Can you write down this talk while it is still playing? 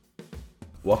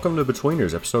Welcome to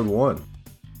Betweeners, episode 1.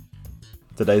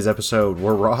 Today's episode,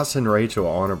 we're Ross and Rachel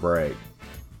on a break.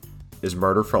 Is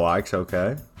murder for likes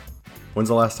okay? When's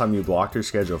the last time you blocked your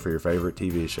schedule for your favorite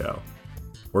TV show?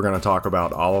 We're going to talk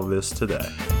about all of this today.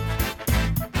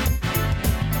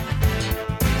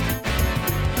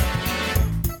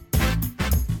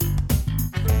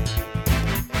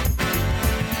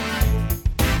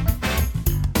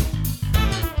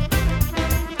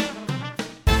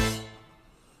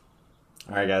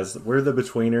 Alright guys, we're the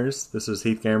Betweeners. This is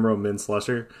Heath Gamero and Ben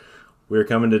Slusher. We're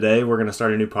coming today. We're going to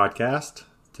start a new podcast.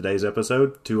 Today's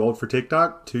episode, Too Old for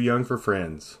TikTok, Too Young for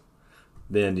Friends.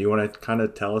 Ben, do you want to kind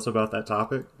of tell us about that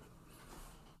topic?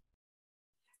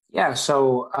 Yeah,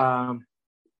 so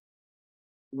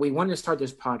we wanted to start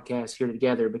this podcast here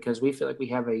together because we feel like we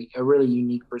have a really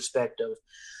unique perspective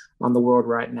on the world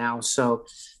right now. So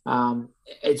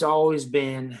it's always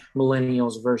been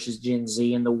millennials versus Gen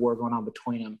Z and the war going on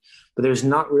between them. But there's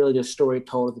not really the story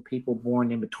told of the people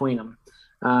born in between them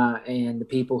and the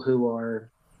people who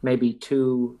are maybe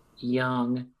too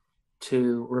young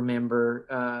to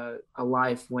remember a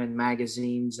life when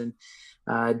magazines and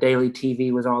daily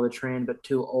TV was all the trend, but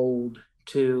too old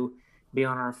to be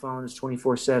on our phones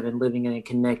 24/7, living in a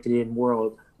connected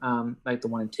world like the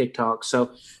one in TikTok.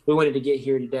 So we wanted to get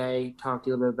here today, talk to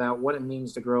you a little bit about what it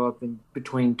means to grow up in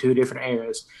between two different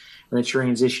eras and the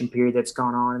transition period that's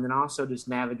gone on, and then also just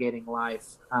navigating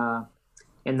life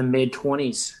in the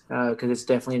mid-20s because it's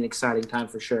definitely an exciting time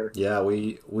for sure. Yeah,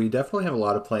 we definitely have a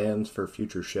lot of plans for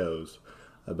future shows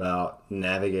about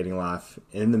navigating life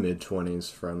in the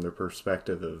mid-20s from the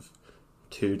perspective of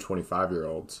two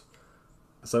 25-year-olds.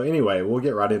 So anyway, we'll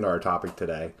get right into our topic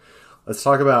today. Let's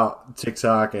talk about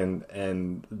TikTok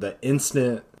and the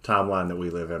instant timeline that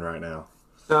we live in right now.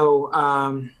 So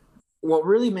what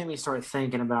really made me start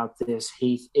thinking about this,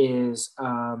 Heath, is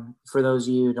for those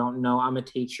of you who don't know, I'm a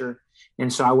teacher,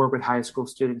 and so I work with high school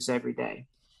students every day.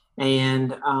 And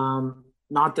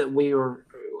not that we were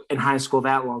in high school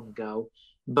that long ago,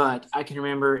 but I can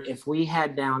remember if we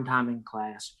had downtime in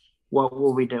class, what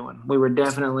were we doing? We were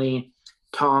definitely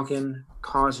talking,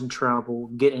 causing trouble,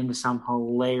 getting into some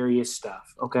hilarious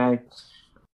stuff, okay?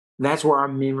 That's where our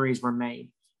memories were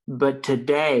made. But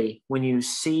today, when you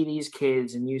see these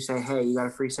kids and you say, hey, you got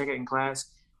a free second in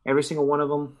class, every single one of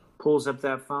them pulls up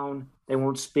that phone. They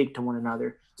won't speak to one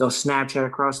another. They'll Snapchat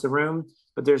across the room,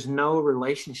 but there's no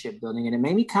relationship building. And it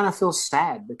made me kind of feel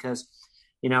sad because,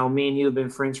 you know, me and you have been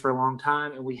friends for a long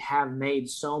time, and we have made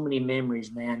so many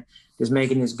memories, man, just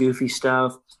making this goofy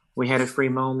stuff. We had a free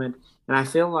moment. And I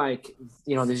feel like,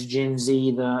 you know, this Gen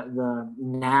Z, the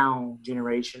now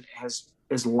generation has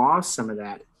lost some of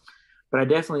that. But I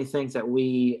definitely think that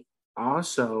we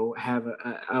also have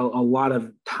a lot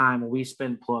of time we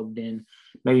spend plugged in,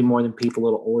 maybe more than people a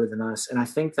little older than us. And I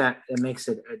think that it makes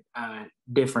it a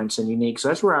difference and unique. So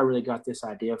that's where I really got this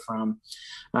idea from,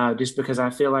 just because I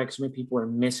feel like so many people are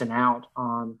missing out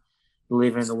on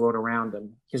living in the world around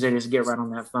them because they just get right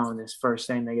on that phone this first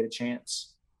thing they get a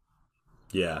chance.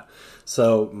 Yeah.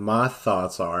 So my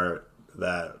thoughts are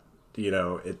that, you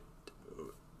know,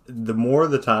 the more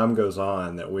the time goes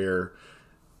on that we're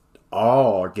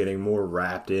all getting more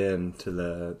wrapped into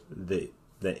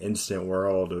the instant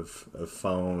world of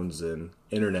phones and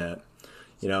internet.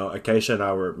 You know, Acacia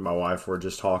and my wife were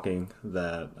just talking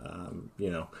that, you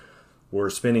know, we're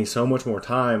spending so much more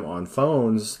time on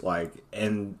phones,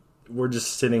 and we're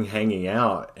just sitting hanging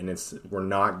out, and we're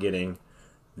not getting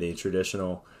the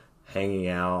traditional hanging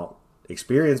out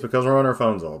experience because we're on our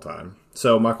phones all the time.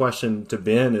 So my question to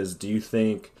Ben is, do you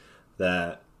think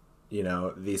that, you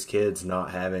know, these kids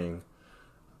not having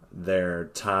their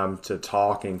time to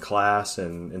talk in class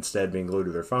and instead being glued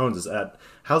to their phones,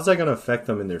 how's that going to affect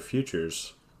them in their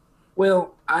futures?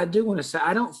 Well, I do want to say,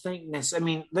 I don't think this, I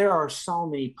mean, there are so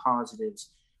many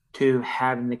positives to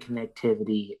having the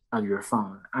connectivity of your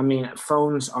phone. I mean,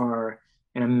 phones are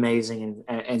an amazing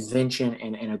invention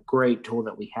and a great tool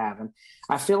that we have. And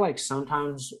I feel like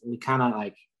sometimes we kind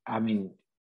of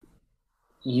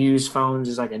use phones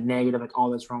as like a negative, like all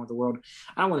that's wrong with the world.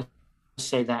 I don't want to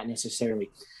say that necessarily.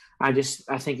 I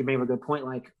think you made a good point,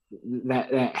 like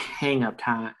that hangout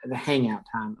time.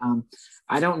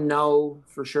 I don't know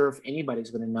for sure if anybody's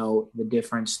going to know the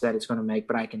difference that it's going to make,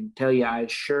 but I can tell you, I'm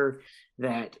sure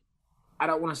that I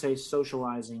don't want to say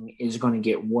socializing is going to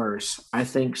get worse. I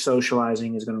think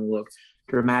socializing is going to look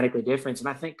dramatically different. And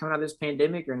I think coming out of this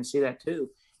pandemic, you're going to see that too.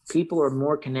 People are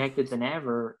more connected than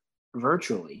ever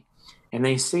virtually. And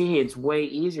they see it's way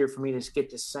easier for me to get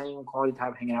the same quality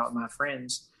time hanging out with my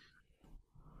friends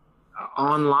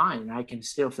online. I can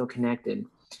still feel connected.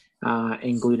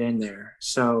 and glued in there.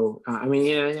 So I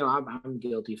mean, I'm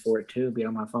guilty for it too. Being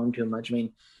on my phone too much. I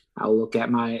mean, I'll look at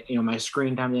my my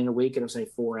screen time at the end of the week. It'll say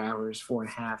 4 hours,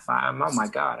 4.5, 5. Oh my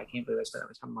god, I can't believe I spent that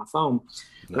much time on my phone.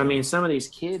 But I Yeah. mean, some of these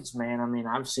kids, man. I mean,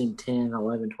 I've seen 10,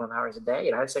 11, 12 hours a day,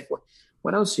 and I was like,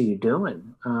 what else are you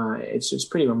doing? It's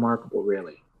pretty remarkable,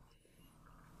 really.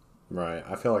 Right.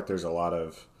 I feel like there's a lot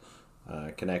of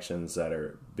connections that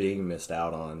are being missed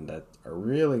out on that are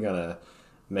really going to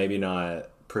maybe not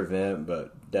prevent,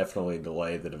 but definitely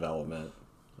delay the development,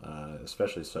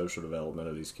 especially social development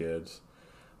of these kids.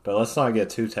 But let's not get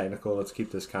too technical. Let's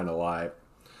keep this kind of light.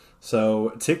 So,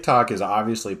 TikTok is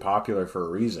obviously popular for a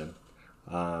reason.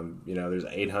 There's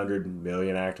 800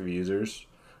 million active users.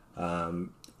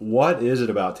 What is it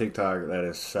about TikTok that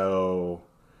is so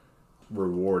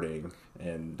rewarding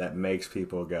and that makes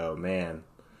people go, man,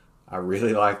 I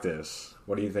really like this?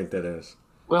 What do you think that is?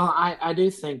 Well, I do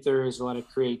think there is a lot of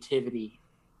creativity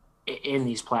in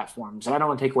these platforms. I don't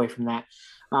want to take away from that.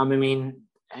 I mean,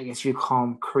 I guess you call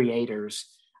them creators.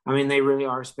 I mean, they really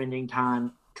are spending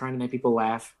time trying to make people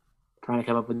laugh, trying to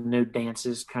come up with new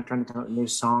dances, kind of trying to come up with new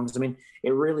songs. I mean,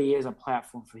 it really is a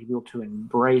platform for people to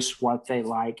embrace what they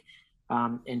like,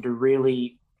 and to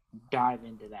really dive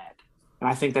into that. And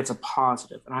I think that's a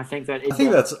positive. And I think that I it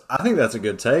think does. that's a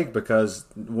good take because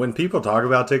when people talk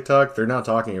about TikTok, they're not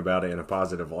talking about it in a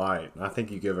positive light. I think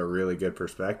you give a really good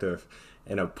perspective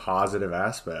in a positive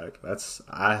aspect. That's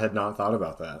I had not thought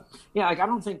about that. Yeah, like I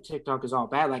don't think TikTok is all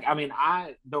bad. Like, I mean,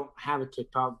 I don't have a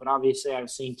TikTok, but obviously I've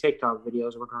seen TikTok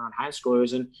videos working on high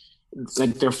schoolers, and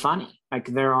like they're funny. Like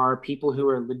there are people who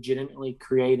are legitimately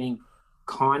creating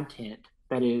content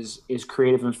that is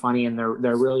creative and funny, and they're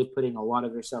really putting a lot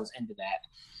of themselves into that.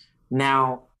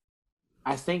 Now,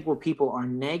 I think where people are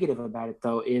negative about it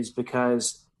though is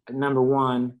because number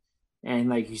one, and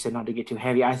like you said, not to get too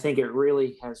heavy, I think it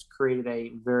really has created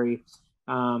a very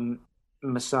um,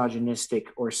 misogynistic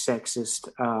or sexist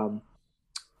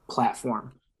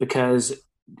platform because,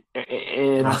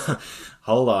 and I,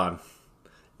 Hold on,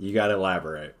 you got to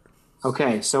elaborate.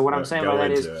 okay, so what I'm saying by Go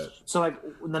that is, into it. so like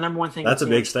the number one thing That's that's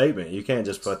a big in, statement. You can't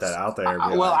just put that out there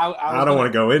and be well, like, I I was don't gonna, want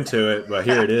to go into it, but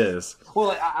here it is.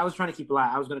 well, I was trying to keep it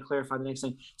light. I was going to clarify the next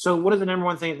thing. So, what is the number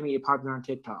one thing that's going to get popular on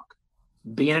TikTok?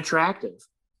 Being attractive,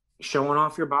 showing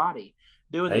off your body,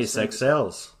 doing Hey, these sex things.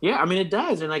 sells. Yeah, I mean it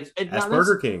does, and Ask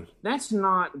Burger King. that's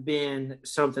not been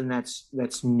something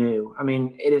that's new. I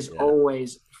mean, it is Yeah.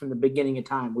 always from the beginning of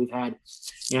time. We've had,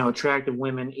 attractive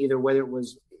women, either whether it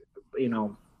was, you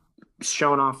know,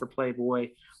 showing off for Playboy,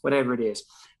 whatever it is.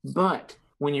 But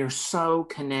when you're so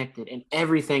connected and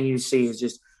everything you see is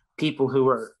just people who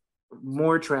are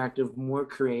more attractive, more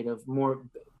creative, more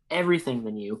everything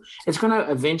than you, it's going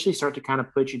to eventually start to kind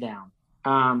of put you down.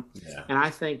 Yeah. And I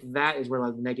think that is where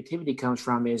like the negativity comes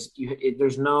from. Is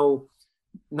there's no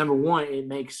number one, it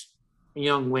makes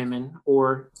young women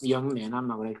or young men, I'm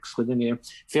not going to exclude them either,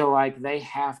 feel like they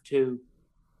have to,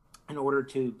 in order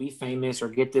to be famous or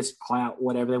get this clout,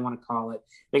 whatever they want to call it,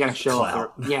 they got to show off their,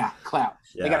 Clout. yeah, clout.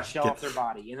 They got Yeah. to show off their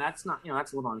body. And that's not,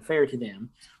 that's a little unfair to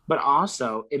them. But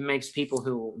also, it makes people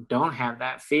who don't have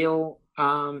that feel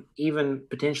even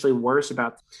potentially worse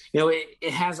about,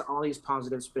 it has all these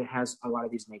positives, but it has a lot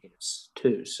of these negatives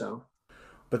too. So,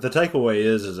 But the takeaway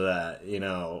is that,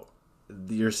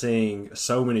 you're seeing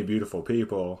so many beautiful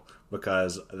people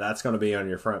because that's going to be on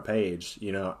your front page.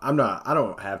 I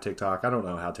don't have TikTok. I don't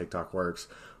know how TikTok works.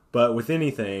 But with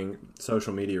anything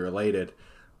social media related,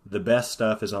 the best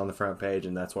stuff is on the front page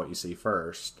and that's what you see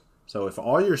first. So if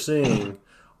all you're seeing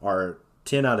are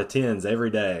 10 out of 10s every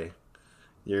day,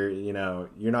 you're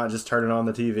not just turning on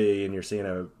the TV and you're seeing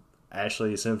a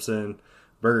Ashley Simpson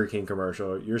Burger King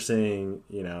commercial. You're seeing,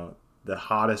 the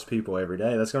hottest people every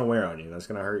day. That's going to wear on you. That's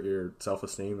going to hurt your self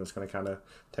esteem. That's going to kind of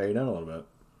tear you down a little bit.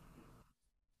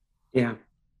 yeah.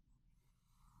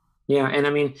 Yeah. And I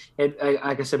mean,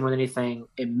 like I said, more than anything,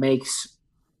 it makes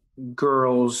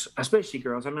girls, especially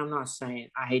girls. I mean, I'm not saying,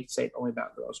 I hate to say it only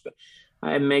about girls, but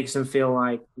it makes them feel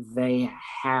like they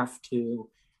have to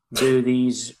do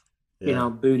these, Yeah.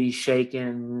 booty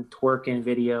shaking, twerking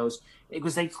videos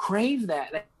because they crave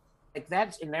that. Like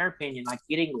that's in their opinion, like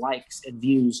getting likes and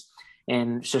views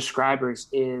and subscribers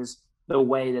is the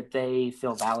way that they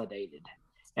feel validated.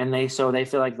 And they feel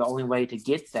like the only way to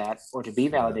get that or to be Yeah.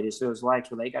 validated is those likes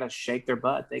where they got to shake their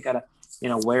butt. They got to,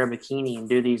 wear a bikini and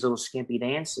do these little skimpy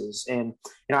dances. And,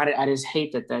 I just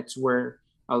hate that that's where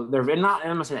they're not,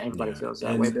 I'm not saying everybody Yeah. feels that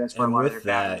way, And but that's where a and lot of their with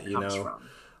value that, comes from.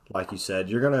 like you said,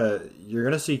 you're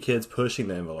gonna see kids pushing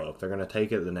the envelope. They're gonna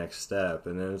take it the next step,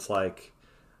 and then it's like,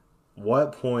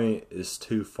 what point is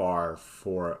too far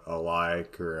for a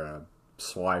like or a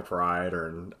swipe right or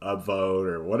an upvote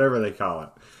or whatever they call it.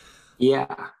 Yeah.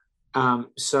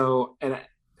 So, and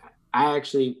I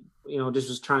actually, just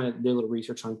was trying to do a little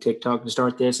research on TikTok to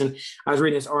start this, and I was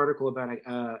reading this article about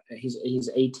he's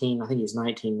 18, I think he's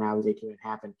 19 now. He's 18 when it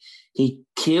happened. He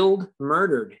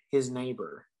murdered his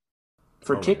neighbor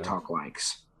for Oh my gosh. TikTok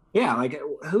likes. Yeah, like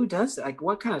who does that? Like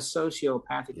what kind of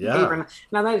sociopathic Yeah. behavior?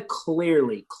 Now that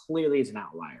clearly is an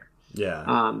outlier.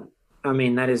 Yeah. I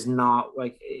mean, that is not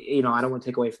like, I don't want to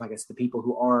take away from, I guess, the people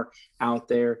who are out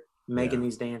there making Yeah.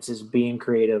 these dances, being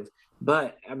creative.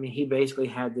 But I mean, he basically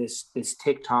had this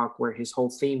TikTok where his whole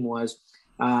theme was,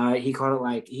 he called it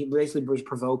like, he basically was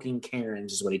provoking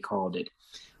Karens, is what he called it.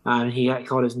 He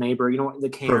called his neighbor, the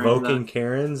Karen, Provoking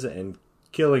Karens and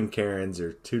killing Karens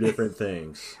are two different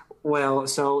things. well,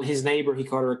 so his neighbor, he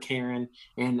called her a Karen,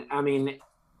 and I mean,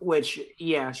 which,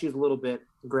 yeah, she was a little bit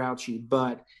grouchy,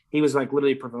 but he was like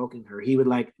literally provoking her. He would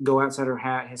like go outside her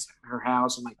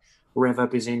house and like rev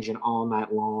up his engine all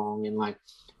night long and like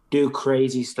do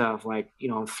crazy stuff, like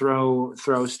throw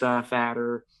stuff at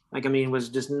her. Like, I mean, was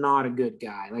just not a good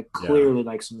guy. Like, Yeah. clearly,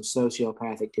 like some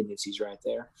sociopathic tendencies right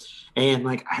there. And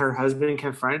like her husband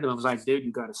confronted him. I was like, dude,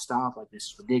 you got to stop. Like, this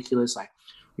is ridiculous. Like,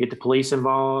 get the police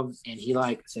involved. And he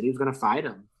like said he was going to fight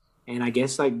him. And I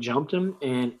guess like jumped him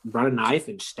and brought a knife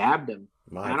and stabbed him.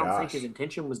 My I don't think his gosh.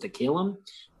 intention was to kill him,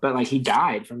 but like he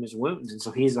died from his wounds. And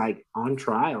so he's like on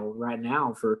trial right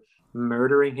now for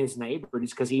murdering his neighbor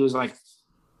just because he was like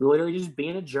literally just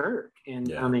being a jerk.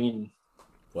 And I Yeah. mean,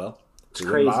 Well, it's he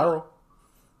went crazy. viral.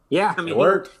 Yeah, I It mean,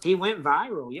 worked. he went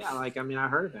viral. Yeah, like I mean, I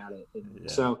heard about it, and Yeah.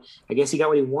 so I guess he got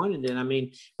what he wanted. And I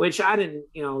mean, which I didn't,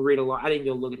 read a lot. I didn't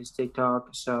go look at his TikTok,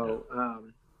 Yeah. so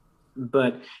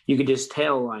but you could just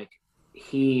tell like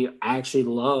he actually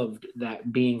loved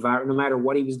that being viral, no matter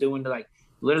what he was doing to like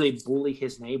literally bully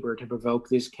his neighbor to provoke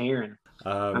this Karen.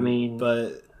 I mean,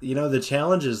 But the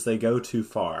challenge is they go too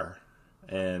far,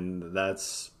 and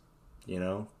that's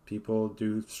people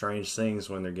do strange things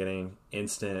when they're getting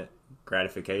instant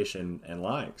gratification and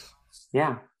likes.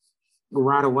 yeah,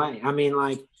 right away. I mean,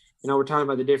 like, we're talking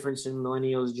about the difference in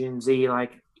millennials, Gen Z.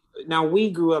 Like, now we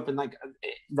grew up in like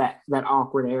that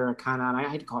awkward era, kind of. And I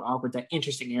hate to call it awkward, that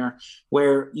interesting era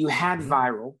where you had Mhm.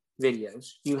 viral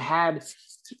videos, you had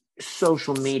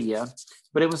social media,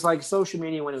 but it was like social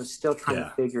media when it was still trying to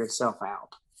Yeah. figure itself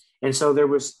out. And so there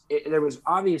was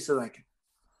obviously like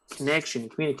connection,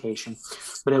 communication,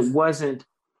 but it wasn't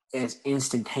as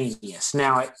instantaneous.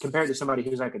 Now, compared to somebody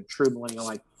who's like a true millennial,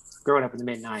 like growing up in the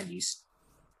mid '90s,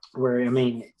 where I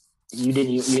mean, you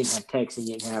didn't have texting,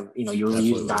 you didn't have you were using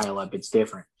Absolutely. dial up. It's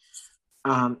different.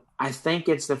 I think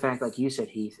it's the fact, like you said,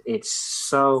 Heath, it's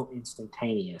so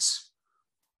instantaneous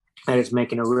that it's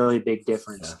making a really big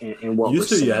difference Yeah. in what we're Used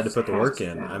to, you seeing had to put the work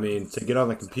happen in. I now. mean, to get on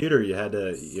the computer, you had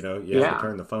to, you had to Yeah,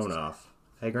 turn the phone off.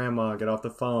 Hey, grandma, get off the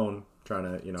phone. Trying to,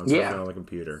 I'm trying to get yeah. on the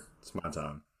computer. It's my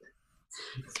time.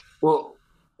 Well,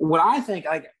 what I think,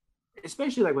 like,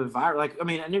 especially like with viral, like, I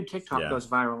mean, a new TikTok Yeah. goes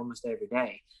viral almost every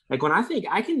day. Like, when I think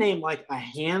I can name like a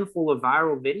handful of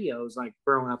viral videos, like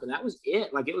growing up, and that was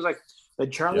it. Like, it was like the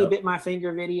Charlie Yep. bit my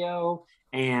finger video,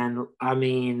 and I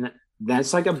mean,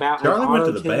 that's like about like Charlie went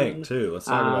to auto the bank tune. too. Let's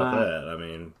talk about Uh, that. I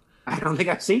mean, I don't think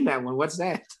I've seen that one. What's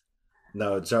that?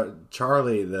 no,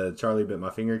 Charlie, the Charlie bit my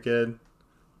finger kid.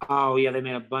 Oh yeah, they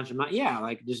made a bunch of money. Yeah,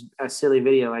 like just a silly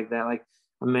video like that, like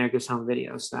America's Home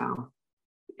Video style.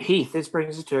 Heath, this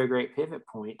brings us to a great pivot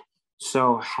point.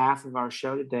 So half of our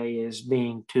show today is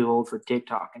being too old for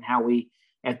TikTok and how we,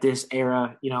 at this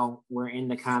era, we're in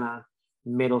the kind of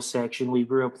middle section. We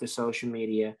grew up with the social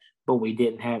media, but we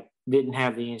didn't have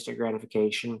the instant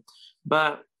gratification.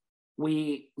 But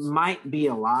we might be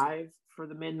alive for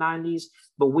the mid '90s,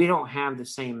 but we don't have the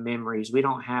same memories. We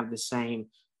don't have the same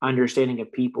understanding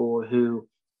of people who,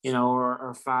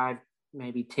 are 5,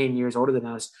 maybe 10 years older than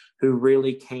us, who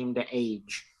really came to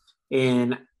age.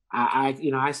 And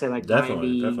I say like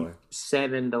Definitely, definitely.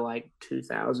 97 to like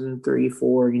 2003,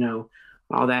 four,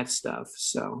 all that stuff.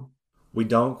 So We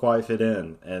don't quite fit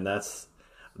in, and that's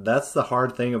the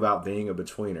hard thing about being a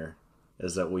betweener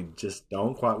is that we just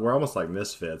don't quite. We're almost like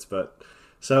misfits. But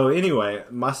so anyway,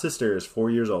 my sister is 4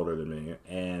 years older than me,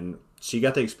 and she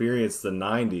got to experience the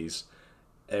 '90s.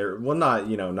 Well, not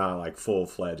not like full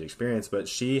fledged experience, but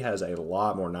she has a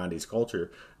lot more '90s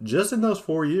culture just in those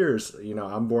 4 years.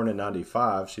 I'm born in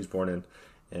 '95. She's born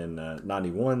in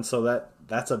 '91, so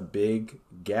that's a big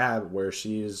gap where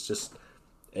she is just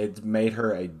it made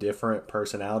her a different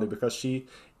personality because she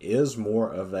is more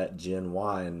of that Gen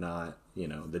Y and not,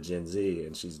 the Gen Z,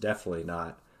 and she's definitely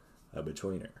not a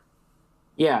betweener.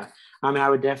 yeah, I mean, I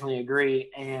would definitely agree.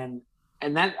 And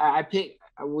that I pick.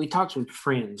 We talked with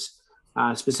friends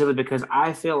specifically because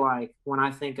I feel like when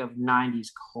I think of 90s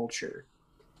culture,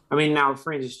 I mean, now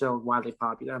Friends is still widely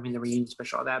popular. I mean, the reunion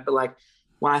special, all that. But like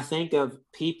when I think of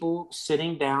people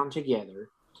sitting down together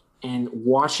and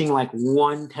watching like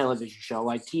one television show,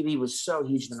 like TV was so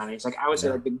huge in the 90s. Like I would say,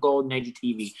 Yeah. like the golden age of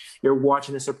TV. You're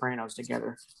watching The Sopranos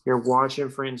together, you're watching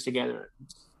Friends together.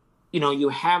 You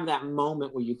have that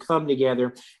moment where you come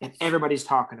together and everybody's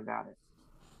talking about it.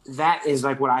 That is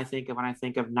like what I think of when I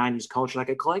think of 90s culture. Like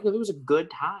a collective, it was a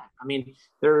good time. I mean,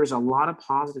 there's a lot of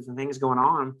positive things going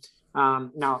on.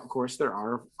 Now, of course, there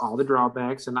are all the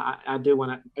drawbacks, and I do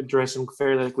want to address them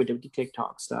fairly like we did with the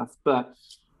TikTok stuff. But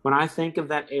when I think of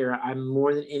that era, I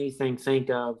more than anything think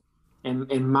of,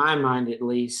 in my mind at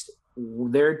least,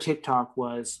 their TikTok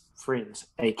was Friends.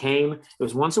 They came, it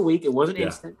was once a week, it wasn't Yeah.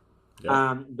 instant.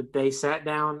 Yep. But they sat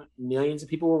down, millions of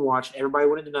people were watching, everybody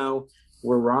wanted to know,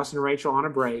 were Ross and Rachel on a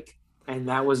break? And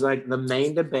that was like the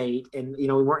main debate. And we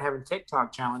weren't having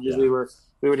TikTok challenges. Yeah. We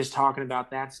were just talking about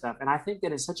that stuff. And I think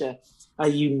that is such a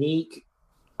unique,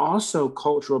 also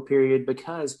cultural period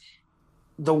because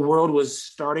the world was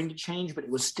starting to change, but it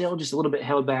was still just a little bit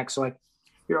held back. So like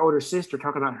your older sister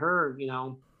talking about her,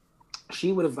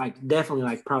 she would have like definitely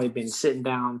like probably been sitting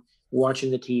down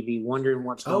watching the TV, wondering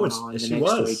what's going on the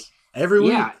next week. Every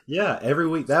week. Yeah. Yeah, every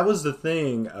week. That was the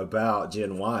thing about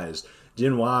Gen Ys.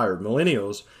 Gen Y or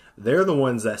millennials, they're the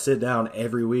ones that sit down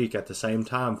every week at the same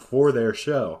time for their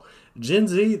show. Gen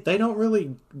Z, they don't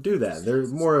really do that. They're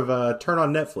more of a turn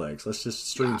on Netflix. Let's just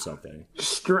stream something.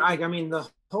 I mean,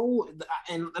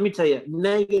 and let me tell you,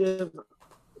 negative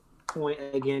point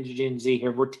against Gen Z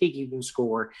here. We're taking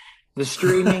score. The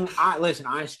streaming,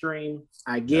 I stream.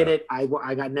 I get it. I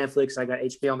got Netflix. I got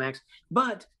HBO Max.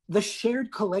 But the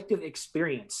shared collective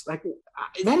experience, like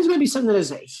that is going to be something that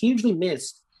is hugely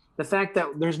missed. The fact that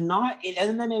there's not,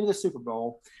 other than maybe the Super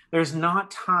Bowl, there's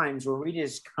not times where we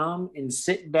just come and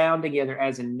sit down together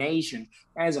as a nation,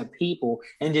 as a people,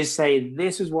 and just say,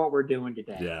 this is what we're doing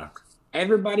today. Yeah.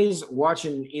 Everybody's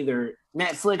watching either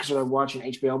Netflix or they're watching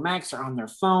HBO Max or on their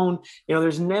phone.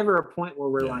 There's never a point where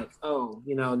we're like, oh,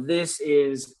 this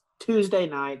is Tuesday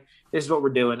night. This is what we're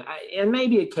doing. And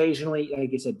maybe occasionally,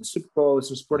 like I said, the Super Bowl,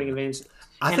 some sporting events.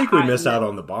 I think we missed out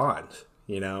on the bond.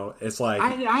 It's like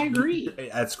I agree.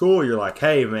 At school, you're like,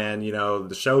 hey, man,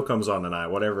 the show comes on tonight,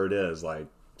 whatever it is. Like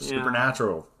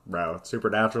Supernatural, bro.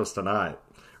 Supernatural's tonight.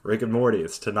 Rick and Morty,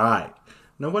 it's tonight.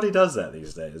 Nobody does that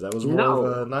these days. That was more of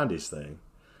a 90s thing.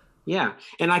 Yeah.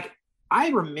 And like, I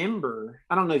remember,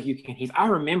 I don't know if you can, Heath, I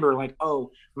remember like,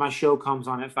 oh, my show comes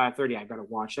on at 5:30. I got to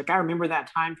watch. Like, I remember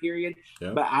that time period,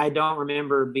 but I don't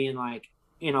remember being like,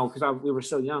 because we were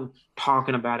so young,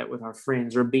 talking about it with our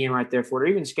friends or being right there for it,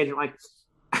 or even scheduling. Like,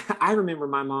 I remember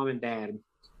my mom and dad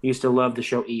used to love the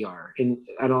show ER. And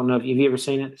I don't know if you've ever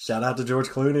seen it. Shout out to George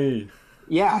Clooney.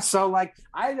 Yeah, so like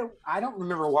I don't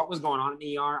remember what was going on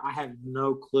in ER. I have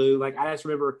no clue. Like I just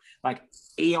remember like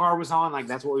ER was on, like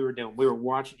that's what we were doing. We were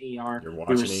watching ER. You're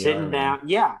watching we were sitting ER, down. Man.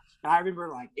 Yeah. And I remember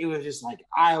like it was just like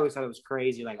I always thought it was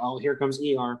crazy, like, oh, here comes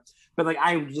ER. But like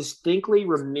I distinctly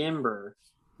remember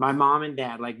my mom and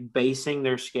dad like basing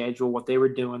their schedule, what they were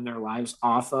doing their lives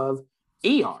off of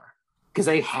ER. Because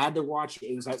they had to watch it.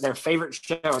 It was like their favorite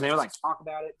show, and they would like talk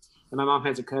about it. And my mom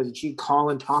has a cousin; she'd call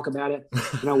and talk about it,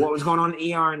 what was going on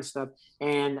in ER and stuff.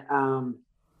 And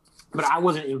but I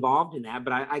wasn't involved in that.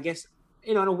 But I guess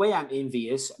in a way I'm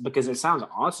envious because it sounds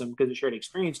awesome because it's shared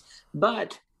experience.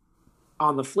 But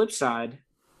on the flip side,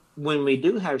 when we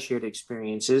do have shared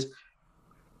experiences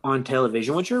on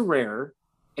television, which are rare,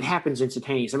 it happens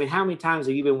instantaneous. I mean, how many times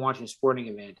have you been watching a sporting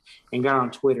event and got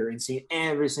on Twitter and seen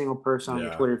every single person on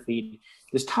your Twitter feed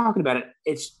just talking about it?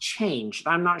 It's changed.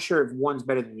 I'm not sure if one's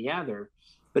better than the other,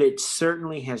 but it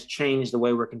certainly has changed the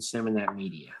way we're consuming that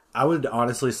media. I would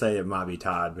honestly say it might be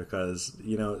tied because,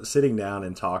 sitting down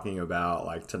and talking about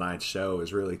like tonight's show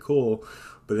is really cool.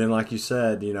 But then, like you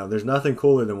said, there's nothing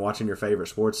cooler than watching your favorite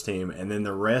sports team and then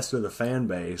the rest of the fan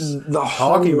base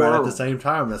talking about it at the same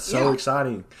time. That's so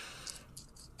exciting.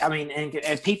 I mean, and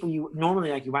people you normally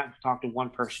like you might talk to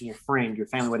one person, your friend, your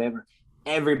family, whatever.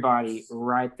 Everybody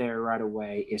right there right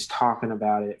away is talking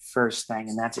about it first thing,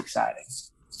 and that's exciting.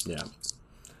 Yeah.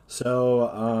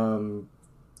 So,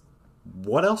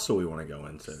 what else do we want to go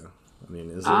into? I mean,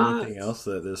 is there anything else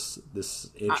that this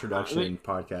introduction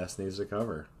podcast needs to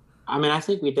cover? I mean, I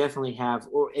think we definitely have,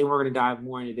 and we're going to dive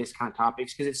more into this kind of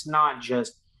topics because it's not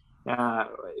just.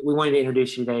 We wanted to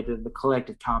introduce you today to the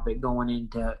collective topic going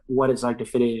into what it's like to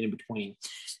fit it in between.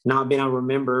 Not being able to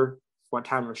remember what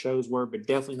time our shows were, but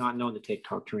definitely not knowing the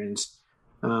TikTok trends.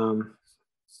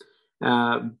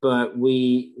 But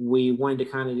we wanted to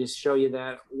kind of just show you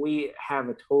that we have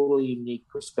a totally unique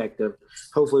perspective.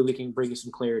 Hopefully, we can bring you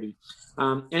some clarity.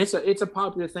 And it's a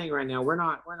popular thing right now. We're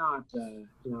not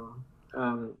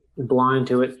blind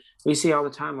to it. We see all the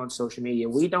time on social media.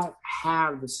 We don't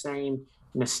have the same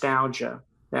nostalgia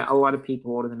that a lot of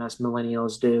people older than us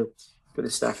millennials do for the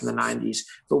stuff in the 90s,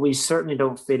 but we certainly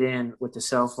don't fit in with the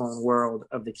cell phone world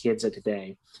of the kids of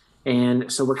today.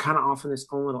 And so we're kind of off on this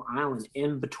own little island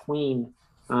in between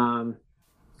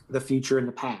the future and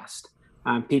the past.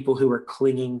 People who are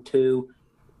clinging to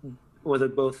whether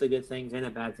both the good things and the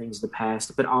bad things of the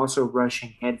past, but also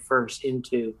rushing headfirst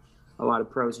into a lot of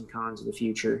pros and cons of the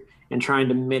future and trying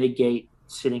to mitigate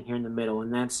sitting here in the middle.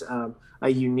 And that's a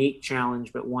unique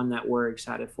challenge, but one that we're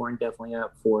excited for and definitely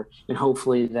up for. And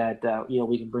hopefully that,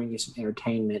 we can bring you some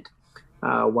entertainment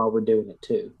while we're doing it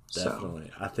too.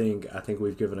 Definitely. So. I think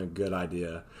we've given a good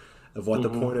idea of what the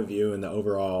point of view and the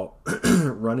overall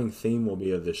running theme will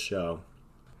be of this show.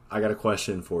 I got a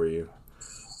question for you.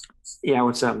 Yeah,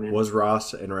 what's up, man? Was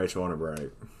Ross and Rachel on a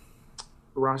break?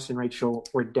 Ross and Rachel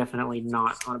were definitely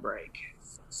not on a break.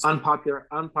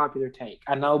 Unpopular take.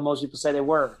 I know most people say they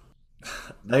were.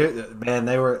 They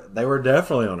were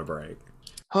definitely on a break.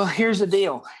 Well, here's the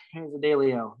deal,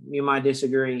 Leo. You might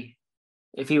disagree.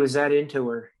 If he was that into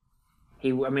her,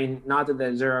 not that the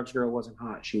Xerox girl wasn't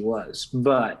hot, she was,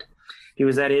 but if he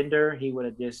was that into her, he would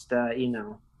have just, been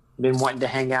wanting to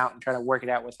hang out and try to work it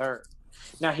out with her.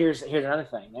 Now, here's another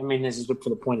thing. I mean, this is for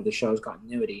the point of the show's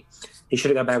continuity. He should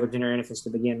have got back with Jennifer Aniston to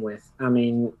begin with. I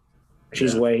mean,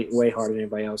 she's way harder than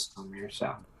anybody else on there.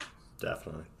 So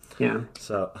definitely, yeah.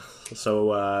 So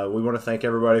we want to thank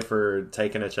everybody for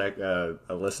taking a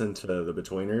listen to the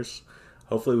Betweeners.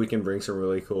 Hopefully, we can bring some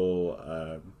really cool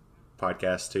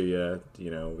podcasts to you.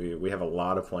 You know, we have a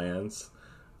lot of plans,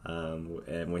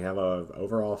 and we have a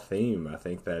overall theme. I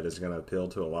think that is going to appeal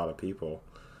to a lot of people.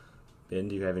 Ben,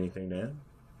 do you have anything to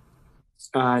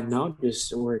add? No,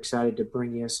 just we're excited to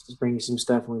bring you some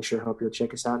stuff, and we sure hope you'll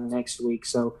check us out next week.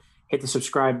 So hit the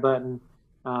subscribe button,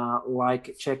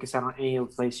 check us out on any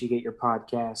place you get your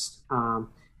podcast.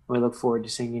 We look forward to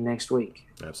seeing you next week.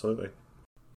 Absolutely.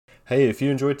 Hey, if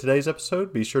you enjoyed today's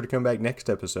episode, be sure to come back next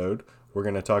episode. We're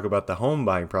going to talk about the home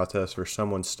buying process for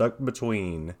someone stuck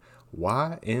between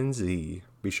Y and Z.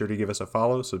 Be sure to give us a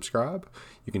follow, subscribe.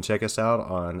 You can check us out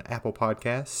on Apple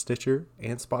Podcasts, Stitcher,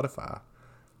 and Spotify.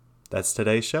 That's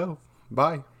today's show.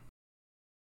 Bye.